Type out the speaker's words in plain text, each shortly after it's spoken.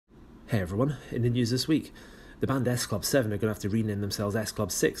Hey everyone, in the news this week, the band S Club 7 are going to have to rename themselves S Club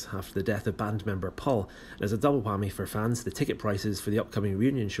 6 after the death of band member Paul. And as a double whammy for fans, the ticket prices for the upcoming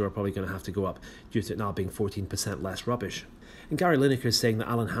reunion show are probably going to have to go up due to it now being 14% less rubbish. And Gary Lineker is saying that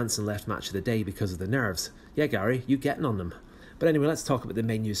Alan Hansen left Match of the Day because of the nerves. Yeah Gary, you getting on them. But anyway, let's talk about the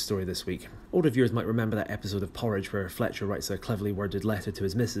main news story this week. Older viewers might remember that episode of Porridge where Fletcher writes a cleverly worded letter to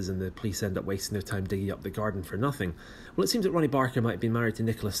his missus and the police end up wasting their time digging up the garden for nothing. Well, it seems that Ronnie Barker might have been married to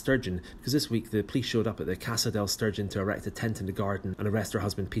Nicola Sturgeon because this week the police showed up at the Casa del Sturgeon to erect a tent in the garden and arrest her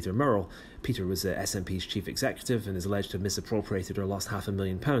husband Peter Murrell. Peter was SNP's chief executive and is alleged to have misappropriated or lost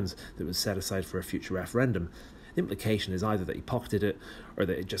 £500,000 that was set aside for a future referendum. The implication is either that he pocketed it or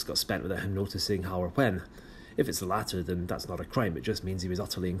that it just got spent without him noticing how or when. If it's the latter, then that's not a crime, it just means he was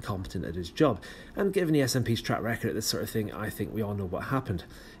utterly incompetent at his job. And given the SNP's track record at this sort of thing, I think we all know what happened.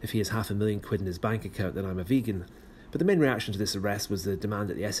 If he has £500,000 in his bank account, then I'm a vegan. But the main reaction to this arrest was the demand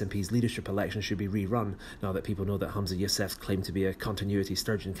that the SNP's leadership election should be rerun, now that people know that Humza Yousaf's claim to be a continuity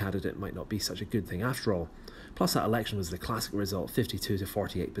Sturgeon candidate might not be such a good thing after all. Plus that election was the classic result, 52 to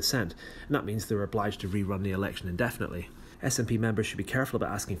 48%, and that means they were obliged to rerun the election indefinitely. SNP members should be careful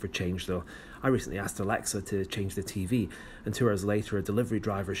about asking for change though. I recently asked Alexa to change the TV, and 2 hours later a delivery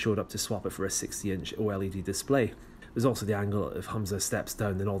driver showed up to swap it for a 60-inch OLED display. There's also the angle if Humza steps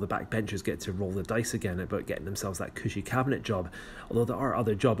down, then all the backbenchers get to roll the dice again about getting themselves that cushy cabinet job, although there are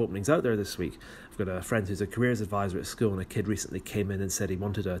other job openings out there this week. I've got a friend who's a careers advisor at school, and a kid recently came in and said he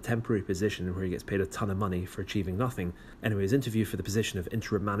wanted a temporary position where he gets paid a ton of money for achieving nothing. Anyway, his interview for the position of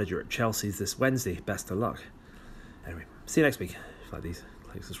interim manager at Chelsea's this Wednesday. Best of luck. Anyway, see you next week. If you like these,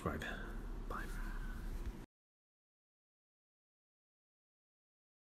 click subscribe.